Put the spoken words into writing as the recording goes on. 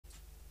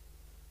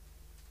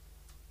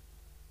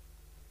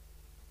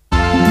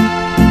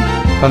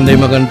தந்தை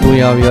மகன் தூய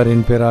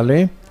ஆவியாரின் பேராலே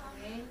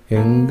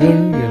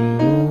எங்கள்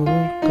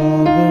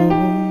எல்லோருக்காகவும்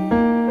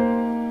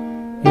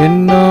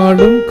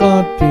எந்நாளும்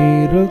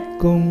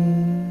காத்திருக்கும்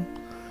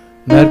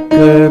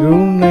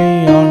நற்கருணை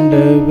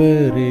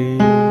ஆண்டவரே,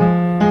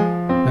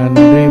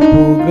 நன்றி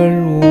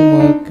புகழ்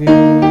உமக்கே.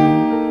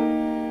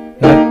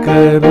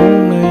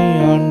 நற்கருணை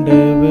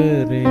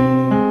ஆண்டவரே,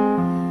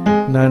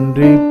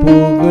 நன்றி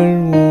புகழ்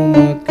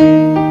உமக்கே.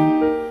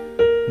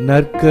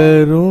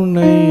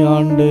 நற்கருணை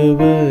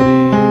ஆண்டவரே,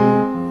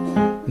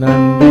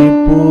 நன்றி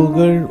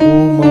புகழ்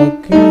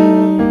உமக்கே.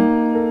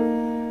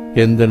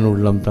 எந்தன்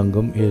உள்ளம்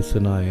தங்கும் இயேசு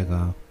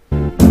நாயகா.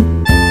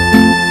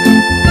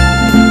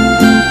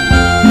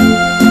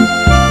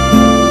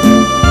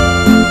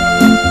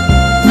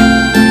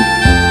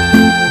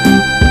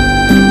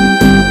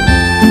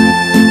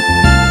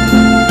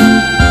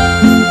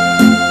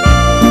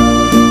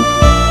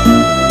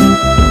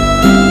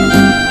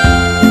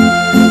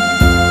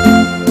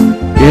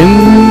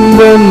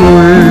 எந்தன்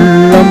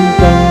உள்ளம்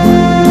தங்கும்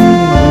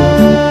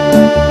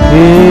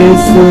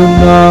இயேசு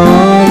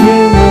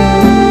நாயகா.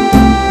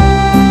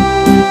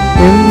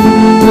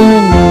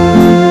 எந்தன்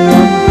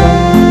உள்ளம்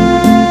தங்கும்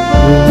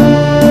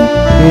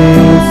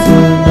இயேசு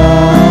நாயகா.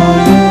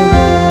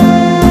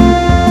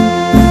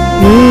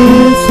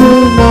 இயேசு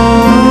நாயகா.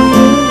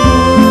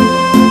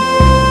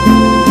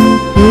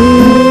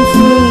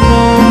 இயேசு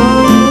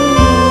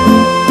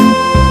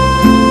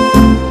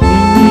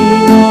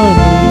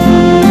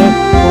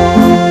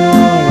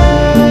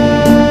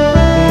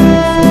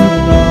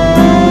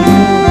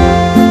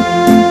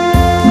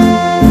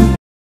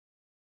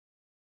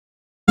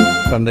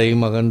தந்தை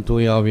மகன்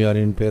தூய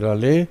ஆவியாரின்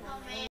பேராலே.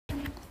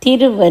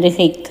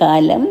 திருவருகை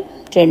காலம்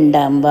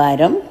 2ஆம்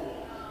வாரம்,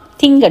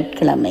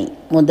 திங்கட்கிழமை.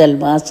 முதல்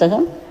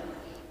வாசகம்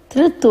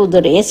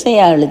திருத்தூதர்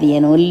ஏசாயா எழுதிய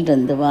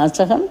நூலிலிருந்து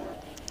வாசகம்.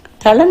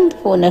 தளர்ந்து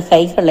போன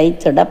கைகளை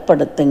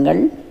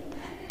திடப்படுத்துங்கள்,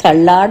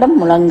 தள்ளாடும்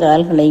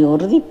முழங்கால்களை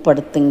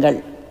உறுதிப்படுத்துங்கள்.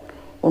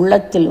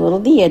 உள்ளத்தில்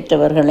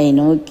உறுதியேற்றவர்களை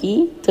நோக்கி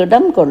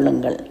திடம்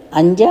கொள்ளுங்கள்,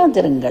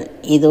 அஞ்சாதிருங்கள்.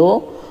 இதோ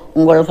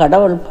உங்கள்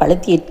கடவுள்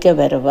பழிதீர்க்க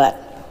வருவார்.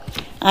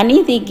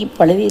 அநீதிக்கு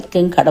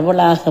பழிதீர்க்கும்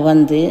கடவுளாக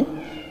வந்து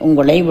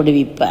உங்களை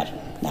விடுவிப்பார்.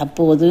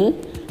 அப்போது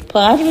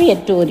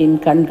பார்வையற்றோரின்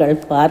கண்கள்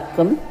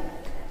பார்க்கும்,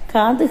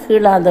 காது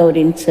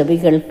கீழாதோரின்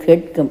செவிகள்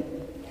கேட்கும்.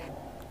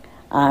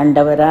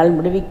 ஆண்டவரால்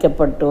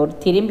விடுவிக்கப்பட்டோர்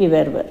திரும்பி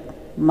வருவர்,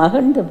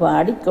 மகிழ்ந்து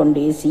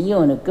பாடிக்கொண்டே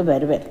சீயோனுக்கு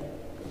வருவர்.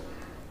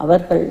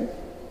 அவர்கள்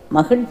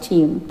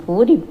மகிழ்ச்சியும்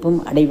பூரிப்பும்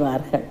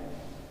அடைவார்கள்,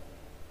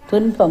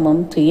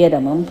 துன்பமும்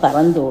துயரமும்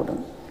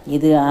பறந்தோடும்.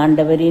 இது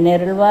ஆண்டவரின்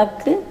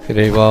அருள்வாக்கு.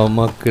 இறைவா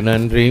உமக்கு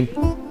நன்றி.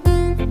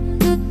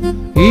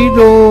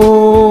 இதோ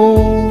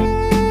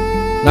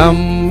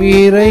நம்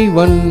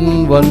இறைவன்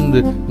வந்து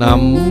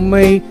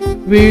நம்மை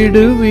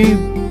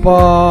விடுவிப்பார்.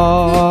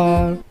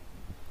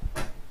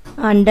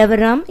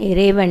 ஆண்டவராம்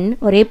இறைவன்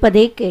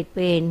உரைப்பதை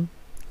கேட்பேன்.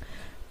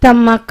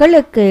 தம்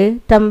மக்களுக்கு,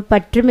 தம்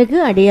பற்றுமிகு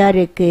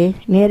அடியாருக்கு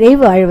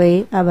நிறைவாழ்வை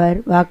அவர்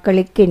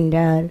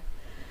வாக்களிக்கின்றார்.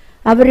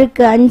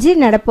 அவருக்கு அஞ்சி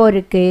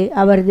நடப்போருக்கு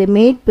அவரது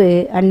மீட்பு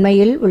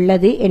அண்மையில்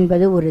உள்ளது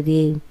என்பது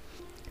உறுதி.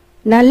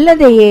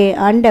 நல்லதையே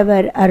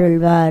ஆண்டவர்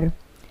அருள்வார்.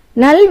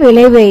 நல்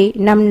விளைவை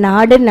நம்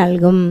நாடு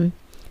நல்கும்.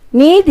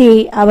 நீதி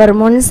அவர்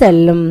முன்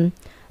செல்லும்.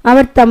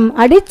 அவர் தம்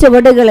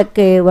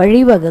அடிச்சுவடுகளுக்கு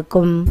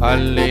வழிவகுக்கும்.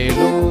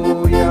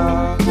 அல்லேலூயா,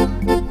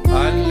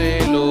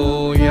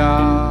 அல்லேலூயா,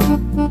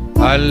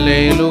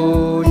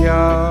 அல்லேலூயா,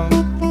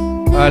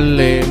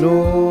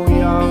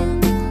 அல்லேலூயா.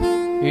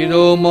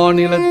 இதோ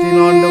மாநிலத்தின்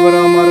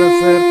ஆண்டவராம்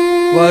அரசர்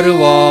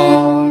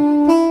வருவார்.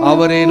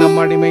 அவரே நம்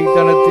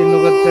அடிமைத்தனத்தின்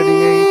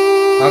நுகத்தடியை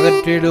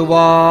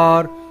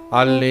அகற்றிடுவார்.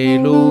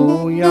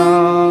 அல்லேலூயா.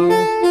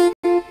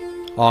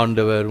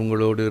 ஆண்டவர்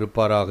உங்களோடு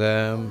இருப்பாராக.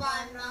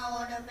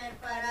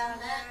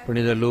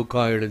 புனித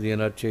லூக்கா எழுதிய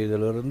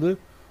நற்செய்தியிலிருந்து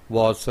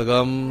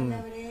வாசகம்.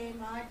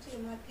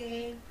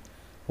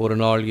 ஒரு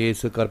நாள்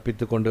இயேசு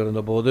கற்பித்துக்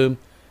கொண்டிருந்த போது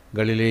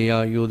கலிலேயா,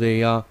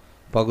 யூதேயா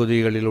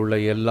பகுதிகளில் உள்ள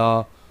எல்லா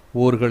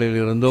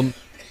ஊர்களிலிருந்தும்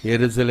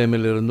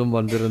எருசலேமில் இருந்தும்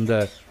வந்திருந்த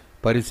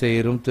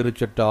பரிசேயரும்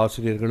திருச்சட்ட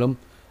ஆசிரியர்களும்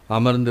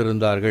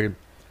அமர்ந்திருந்தார்கள்.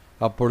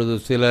 அப்பொழுது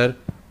சிலர்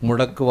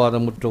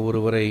முடக்குவாதமுற்ற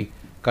ஒருவரை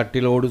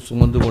கட்டிலோடு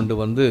சுமந்து கொண்டு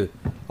வந்து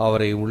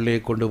அவரை உள்ளே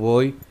கொண்டு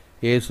போய்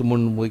இயேசு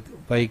முன்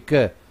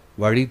வைக்க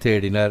வழி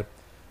தேடினர்.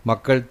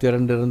 மக்கள்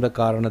திரண்டிருந்த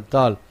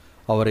காரணத்தால்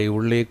அவரை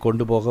உள்ளே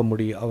கொண்டு போக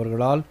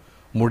அவர்களால்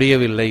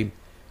முடியவில்லை.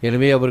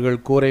 எனவே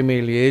அவர்கள் கூரை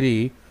மேல் ஏறி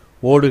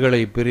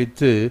ஓடுகளை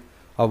பிரித்து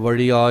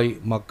அவ்வழியாய்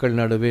மக்கள்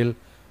நடுவில்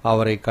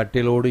அவரை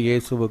கட்டிலோடு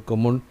இயேசுவுக்கு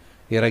முன்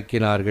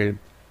இறக்கினார்கள்.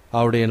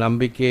 அவருடைய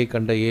நம்பிக்கையை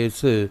கண்ட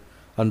இயேசு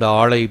அந்த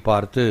ஆளை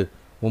பார்த்து,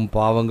 உம்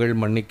பாவங்கள்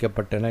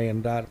மன்னிக்கப்பட்டன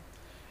என்றார்.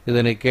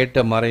 இதனை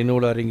கேட்ட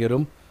மறைநூல்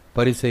அறிஞரும்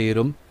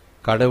பரிசேயரும்,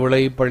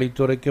 கடவுளை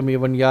பழித்துரைக்கும்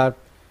இவன் யார்?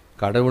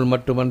 கடவுள்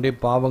மட்டுமன்றி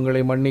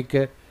பாவங்களை மன்னிக்க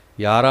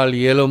யாரால்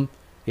இயலும்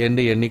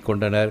என்று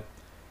எண்ணிக்கொண்டனர்.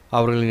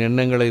 அவர்களின்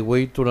எண்ணங்களை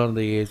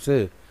ஒய்த்துணர்ந்த இயேசு,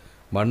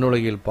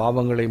 மண்ணுலகில்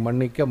பாவங்களை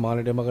மன்னிக்க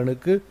மானிட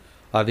மகனுக்கு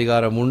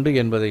அதிகாரம் உண்டு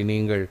என்பதை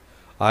நீங்கள்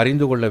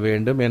அறிந்து கொள்ள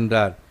வேண்டும்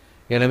என்றார்.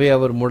 எனவே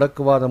அவர்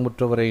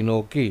முடக்குவாதமுற்றவரை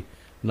நோக்கி,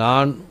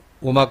 நான்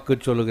உமக்கு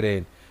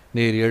சொல்லுகிறேன்,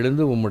 நீர்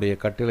எழுந்து உம்முடைய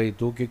கட்டிலை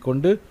தூக்கி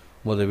கொண்டு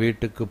உமது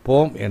வீட்டுக்கு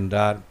போம்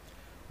என்றார்.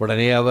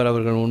 உடனே அவர்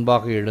அவர்கள்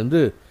முன்பாக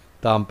எழுந்து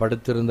தாம்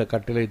படுத்திருந்த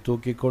கட்டிலை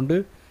தூக்கி கொண்டு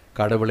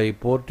கடவுளை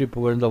போற்றி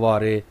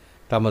புகழ்ந்தவாறே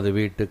தமது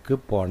வீட்டுக்கு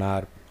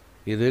போனார்.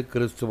 இது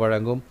கிறிஸ்து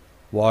வழங்கும்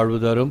வாழ்வு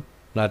தரும்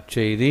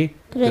நற்செய்தி.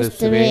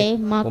 கிறிஸ்துவே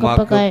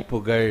உமக்கு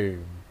புகழ்.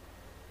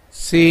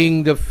 Seeing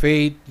the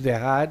faith they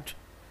had,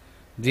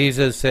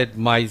 Jesus said,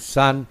 "My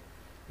son,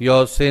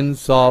 your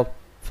sins are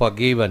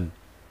forgiven."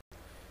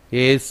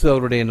 இயேசு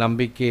அவருடைய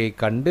நம்பிக்கையை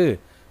கண்டு,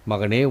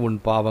 மகனே உன்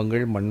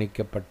பாவங்கள்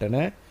மன்னிக்கப்பட்டன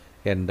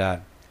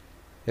என்றார்.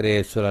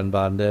 இயேசு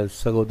அன்பார்ந்த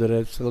சகோதர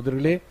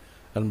சகோதரிகளே,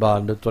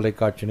 அன்பார்ந்த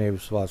தொலைக்காட்சி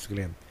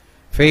விசுவாசிகளே,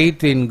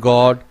 faith in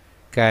God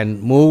can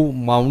move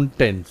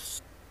mountains.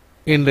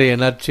 இன்றைய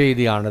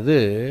நற்செய்தியானது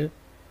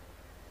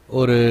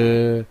ஒரு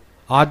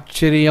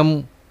ஆச்சரியம்,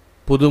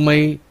 புதுமை,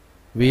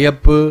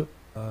 வியப்பு,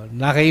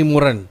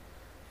 நகைமுரண்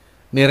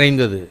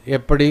நிறைந்தது.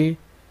 எப்படி?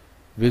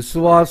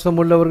 விசுவாசம்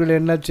உள்ளவர்கள்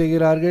என்ன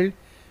செய்கிறார்கள்?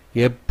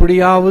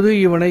 எப்படியாவது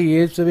இவனை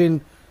இயேசுவின்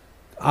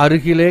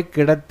அருகிலே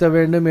கிடத்த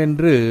வேண்டும்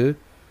என்று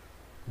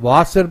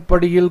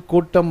வாசற்படியில்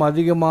கூட்டம்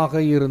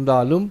அதிகமாக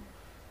இருந்தாலும்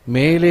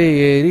மேலே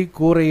ஏறி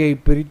கூரையை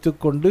பிரித்து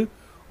கொண்டு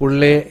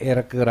உள்ளே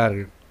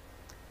இறக்குகிறார்கள்.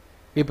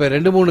 இப்போ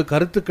 2-3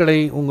 கருத்துக்களை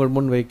உங்கள்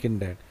முன்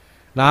வைக்கின்றேன்.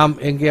 நாம்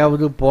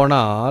எங்கேயாவது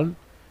போனால்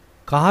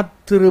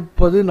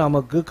காத்திருப்பது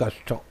நமக்கு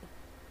கஷ்டம்.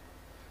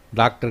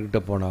 டாக்டர்கிட்ட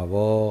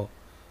போனாவோ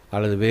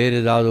அல்லது வேறு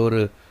ஏதாவது ஒரு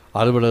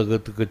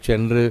அலுவலகத்துக்கு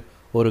சென்று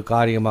ஒரு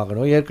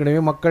காரியமாகணும்,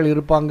 ஏற்கனவே மக்கள்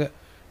இருப்பாங்க,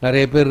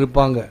 நிறைய பேர்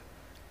இருப்பாங்க.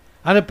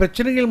 அந்த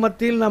பிரச்சனைகள்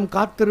மத்தியில் நாம்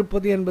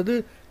காத்திருப்பது என்பது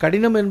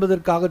கடினம்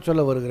என்பதற்காக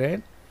சொல்ல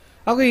வருகிறேன்.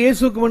 ஆக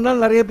இயேசுக்கு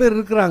முன்னால் நிறைய பேர்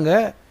இருக்கிறாங்க.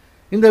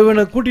 இந்த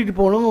இவனை கூட்டிகிட்டு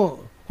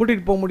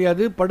போக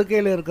முடியாது,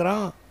 படுக்கையில்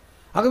இருக்கிறான்.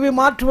 ஆகவே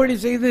மாற்று வழி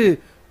செய்து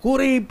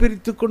கூரையை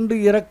பிரித்து கொண்டு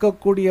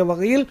இறக்கக்கூடிய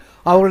வகையில்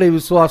அவருடைய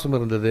விசுவாசம்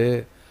இருந்தது.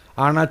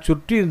 ஆனால்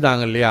சுற்றி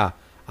இருந்தாங்க இல்லையா,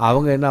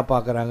 அவங்க என்ன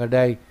பார்க்குறாங்க,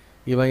 டேய்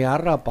இவன்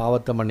யாரா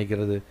பாவத்தை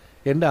மன்னிக்கிறது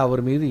என்று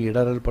அவர் மீது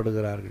இடரல்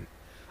படுகிறார்கள்.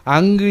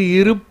 அங்கு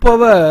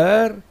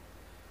இருப்பவர்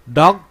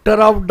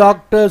டாக்டர் ஆஃப்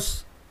டாக்டர்ஸ்,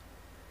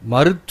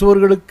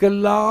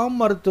 மருத்துவர்களுக்கெல்லாம்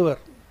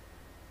மருத்துவர்,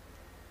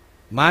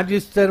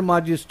 மாஜிஸ்டர்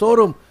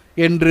மாஜிஸ்டோரும்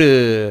என்று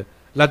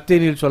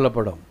லத்தீனில்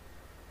சொல்லப்படும்.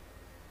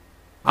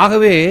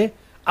 ஆகவே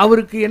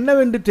அவருக்கு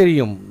என்னவென்று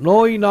தெரியும்,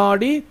 நோய்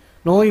நாடி,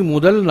 நோய்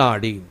முதல்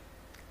நாடி.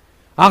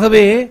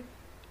 ஆகவே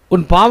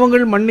உன்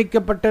பாவங்கள்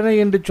மன்னிக்கப்பட்டன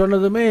என்று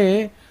சொன்னதுமே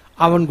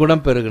அவன்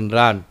குணம்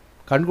பெறுகின்றான்.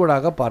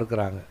 கண்கூடாக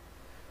பார்க்கிறாங்க.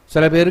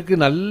 சில பேருக்கு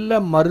நல்ல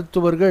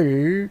மருத்துவர்கள்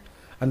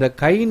அந்த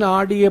கை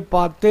நாடியை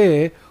பார்த்தே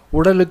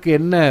உடலுக்கு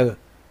என்ன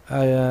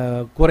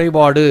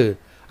குறைபாடு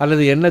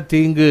அல்லது என்ன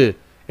தீங்கு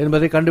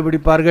என்பதை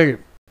கண்டுபிடிப்பார்கள்.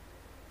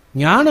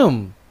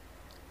 ஞானம்.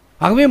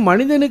 ஆகவே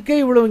மனிதனுக்கே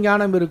இவ்வளவு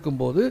ஞானம்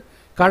இருக்கும்போது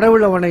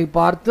கடவுள் அவனை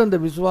பார்த்து, அந்த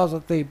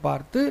விசுவாசத்தை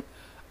பார்த்து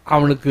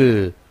அவனுக்கு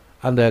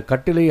அந்த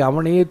கட்டிலை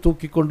அவனையே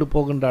தூக்கி கொண்டு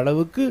போகின்ற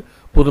அளவுக்கு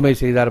புதுமை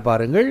செய்தார்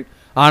பாருங்கள்.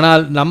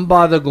 ஆனால்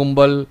நம்பாத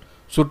கும்பல்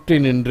சுற்றி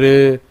நின்று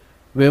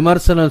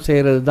விமர்சனம்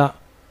செய்கிறது தான்.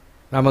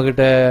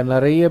 நம்மக்கிட்ட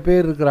நிறைய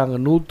பேர் இருக்கிறாங்க,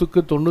 100க்கு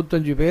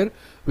 95 பேர்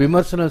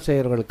விமர்சனம்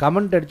செய்கிறவர்கள்,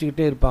 கமெண்ட்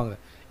அடிச்சுக்கிட்டே இருப்பாங்க.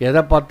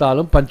 எதை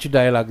பார்த்தாலும் பஞ்ச்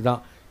டயலாக்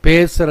தான்,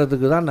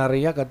 பேசுறதுக்கு தான்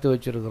நிறையா கற்று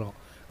வச்சிருக்கிறோம்,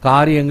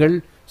 காரியங்கள்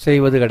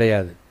செய்வது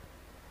கிடையாது.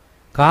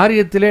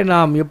 காரியத்திலே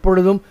நாம்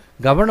எப்பொழுதும்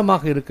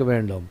கவனமாக இருக்க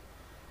வேண்டும்.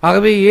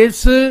 ஆகவே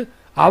இயேசு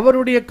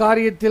அவருடைய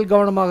காரியத்தில்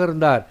கவனமாக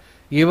இருந்தார்.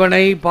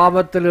 இவனை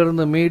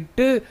பாவத்திலிருந்து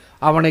மீட்டு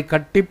அவனை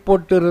கட்டி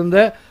போட்டிருந்த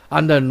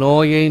அந்த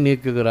நோயை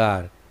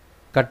நீக்குகிறார்.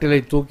 கட்டிலை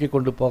தூக்கி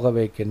கொண்டு போக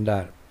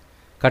வைக்கின்றார்.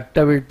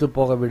 கட்டவிழ்த்து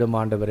போக விடும்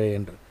ஆண்டவரே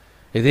என்று.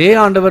 இதே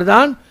ஆண்டவர்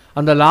தான்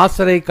அந்த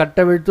லாசரை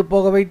கட்டவிழ்த்து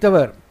போக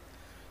வைத்தவர்.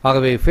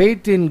 ஆகவே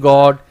faith in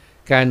God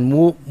can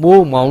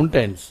move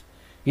mountains.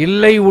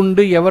 இல்லை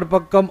உண்டு எவர்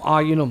பக்கம்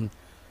ஆயினும்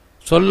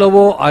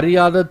சொல்லவோ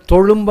அறியாத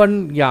தொழும்பன்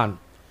யான்,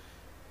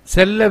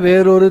 செல்ல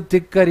வேறொரு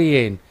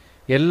திக்கறியேன்,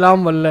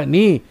 எல்லாம் வல்ல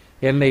நீ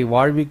என்னை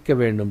வாழ்விக்க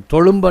வேண்டும்.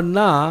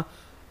 தொழும்பன்னா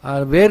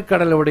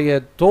வேர்க்கடலுடைய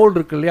தோல்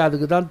இருக்கு இல்லையா,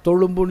 அதுக்கு தான்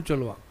தொழும்புன்னு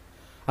சொல்லுவாங்க.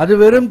 அது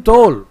வெறும்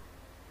தோல்,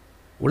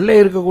 உள்ளே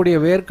இருக்கக்கூடிய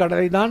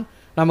வேர்க்கடலை தான்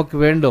நமக்கு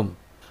வேண்டும்.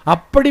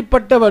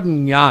 அப்படிப்பட்டவன்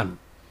யான்,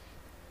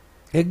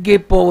 எங்கே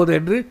போவது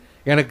என்று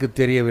எனக்கு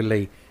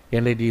தெரியவில்லை,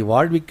 என்னை நீ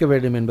வாழ்விக்க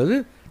வேண்டும் என்பது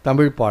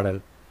தமிழ்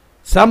பாடல்.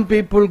 Some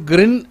people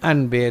grin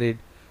and bear it,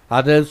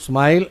 others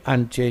smile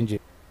and change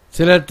it.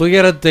 சிலர்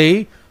துயரத்தை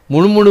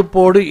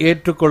முணுமுணுப்போடு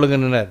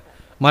ஏற்றுக்கொள்கின்றனர்,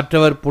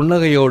 மற்றவர்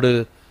புன்னகையோடு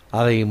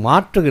அதை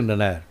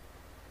மாற்றுகின்றனர்.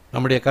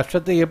 நம்முடைய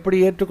கஷ்டத்தை எப்படி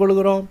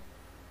ஏற்றுக்கொள்கிறோம்?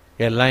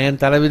 எல்லாம்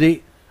என் தலைவிதி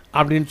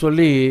அப்படின்னு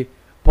சொல்லி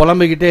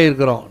புலம்பிக்கிட்டே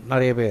இருக்கிறோம்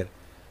நிறைய பேர்.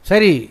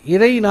 சரி,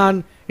 இதை நான்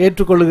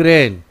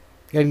ஏற்றுக்கொள்கிறேன்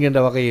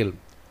என்கின்ற வகையில்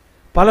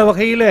பல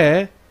வகையில்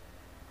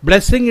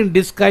blessing in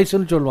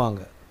disguiseன்னு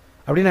சொல்லுவாங்க.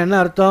 அப்படின்னா என்ன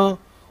அர்த்தம்?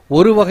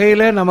 ஒரு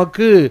வகையில்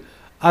நமக்கு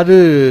அது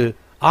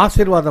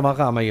ஆசீர்வாதமாக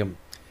அமையும்.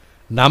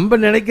 நம்ம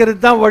நினைக்கிறது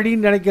தான்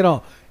வழின்னு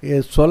நினைக்கிறோம்,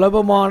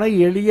 சுலபமான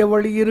எளிய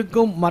வழி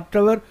இருக்கும்,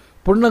 மற்றவர்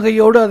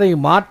புன்னகையோடு அதை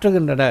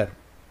மாற்றுகின்றனர்.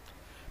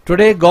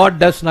 Today God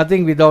does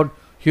nothing without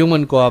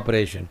human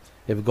cooperation.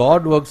 If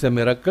God works a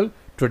miracle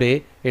today,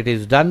 it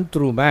is done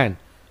through man,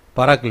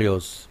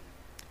 parakleos.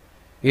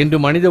 இன்று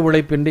மனித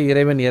உழைப்பின்றி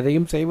இறைவன்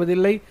எதையும்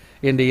செய்வதில்லை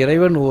என்று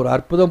இறைவன் ஒரு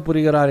அற்புதம்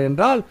புரிகிறார்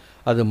என்றால்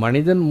அது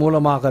மனிதன்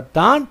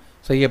மூலமாகத்தான்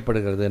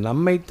செய்யப்படுகிறது.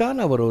 நம்மைத்தான்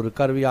அவர் ஒரு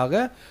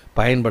கருவியாக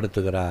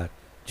பயன்படுத்துகிறார்.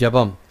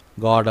 ஜெபம்.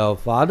 God our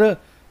Father,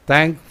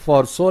 thank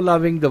for so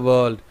loving the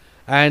world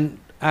and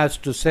as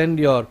to send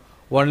your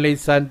only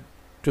Son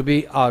to be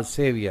our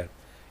Savior.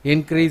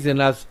 Increase in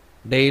us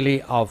daily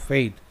our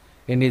faith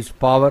in His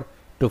power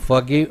to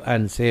forgive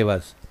and save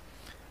us.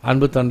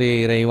 அன்பு தந்தையே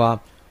இறைவா,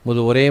 முது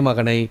ஒரே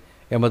மகனை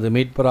எமது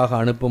மீட்பராக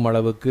அனுப்பும்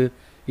அளவுக்கு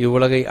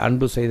இவ்வுலகை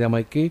அன்பு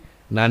செய்தமைக்கு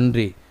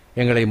நன்றி.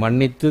 எங்களை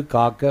மன்னித்து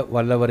காக்க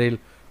வல்லவரில்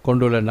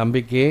கொண்டுள்ள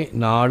நம்பிக்கையை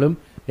நாளும்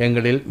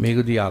எங்களில்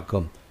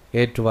மிகுதியாக்கும்.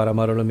 ஏற்று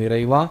வரமருளும்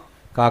இறைவா,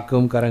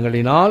 காக்கும்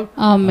கரங்களினால்.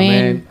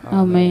 ஆமென்.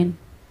 ஆமென்.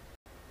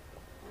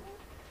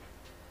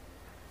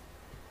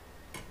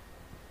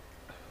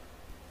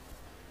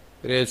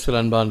 இயேசுவில்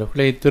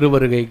அன்பானவர்களே,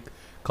 திருவருகை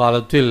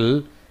காலத்தில்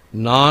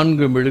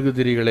 4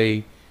 மெழுகுதிரிகளை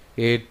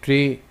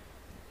ஏற்றி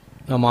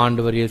நம்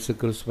ஆண்டவர் இயேசு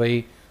கிறிஸ்துவை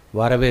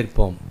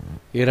வரவேற்போம்.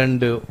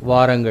 2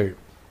 வாரங்கள்.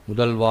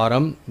 முதல்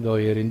வாரம் இதோ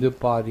எரிந்து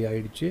பாதி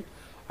ஆயிடுச்சு.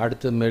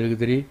 அடுத்த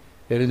மெழுகுதிரி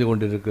எரிந்து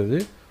கொண்டிருக்கிறது.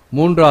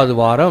 3வது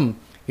வாரம்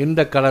இந்த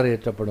கலர்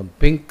ஏற்றப்படும்,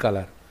 பிங்க்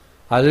கலர்.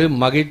 அது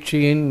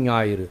மகிழ்ச்சியின்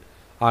ஞாயிறு.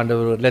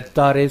 ஆண்டவர்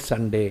லெத்தாரே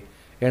சண்டே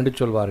என்று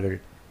சொல்வார்கள்.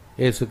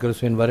 இயேசு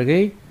கிறிஸ்துவின்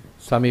வருகை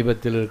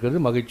சமீபத்தில் இருக்கிறது.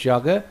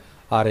 மகிழ்ச்சியாக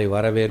அவரை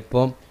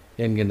வரவேற்போம்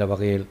என்கின்ற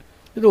வகையில்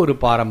இது ஒரு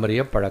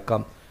பாரம்பரிய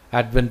பழக்கம்.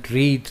 அட்வென்ட்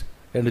ரீத்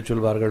என்று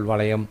சொல்வார்கள்.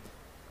 வளையம்.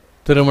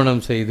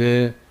 திருமணம் செய்து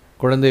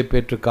குழந்தை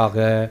பேற்றுக்காக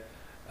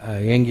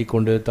ஏங்கிக்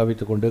கொண்டு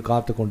தவித்து கொண்டு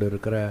காத்து கொண்டு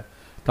இருக்கிற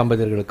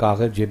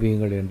தம்பதியர்களுக்காக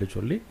ஜெபியுங்கள் என்று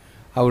சொல்லி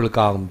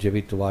அவர்களுக்காகவும்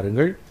ஜெபித்து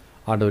வாருங்கள்.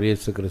 ஆண்டவர்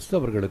இயேசு கிறிஸ்து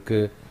அவர்களுக்கு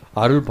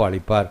அருள்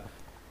பாலிப்பார்.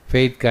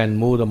 Faith can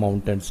move the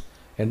mountains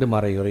என்று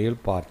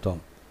மறையுறையில்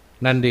பார்த்தோம்.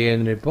 நன்றி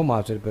நினைப்போம்,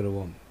 ஆசிர்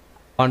பெறுவோம்.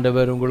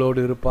 ஆண்டவர் உங்களோடு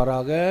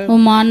இருப்பாராக,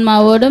 உம்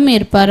ஆன்மாவோடும்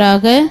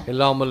இருப்பாராக.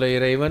 எல்லாம் வல்ல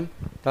இறைவன்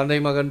தந்தை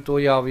மகன்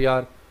தூய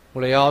ஆவியார்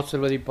உங்களை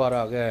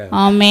ஆசீர்வதிப்பாராக.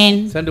 ஆமென்.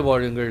 சென்று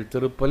வாழுங்கள்.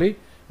 திருப்பலி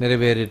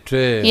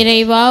நிறைவேறிற்று.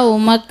 இறைவா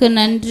உமக்கு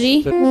நன்றி.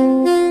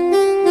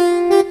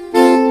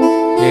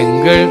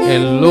 எங்கள்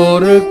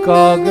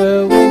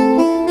எல்லோருக்காகவும்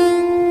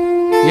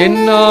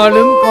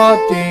எந்நாளும்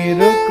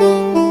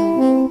காத்திருக்கும்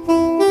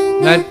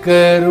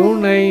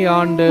நற்கருணை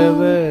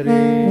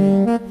ஆண்டவரே,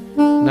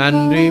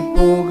 நன்றி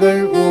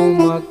புகழ்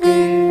உமக்கே.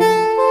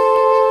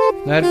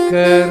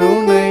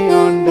 நற்கருணை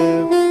ஆண்டவரே,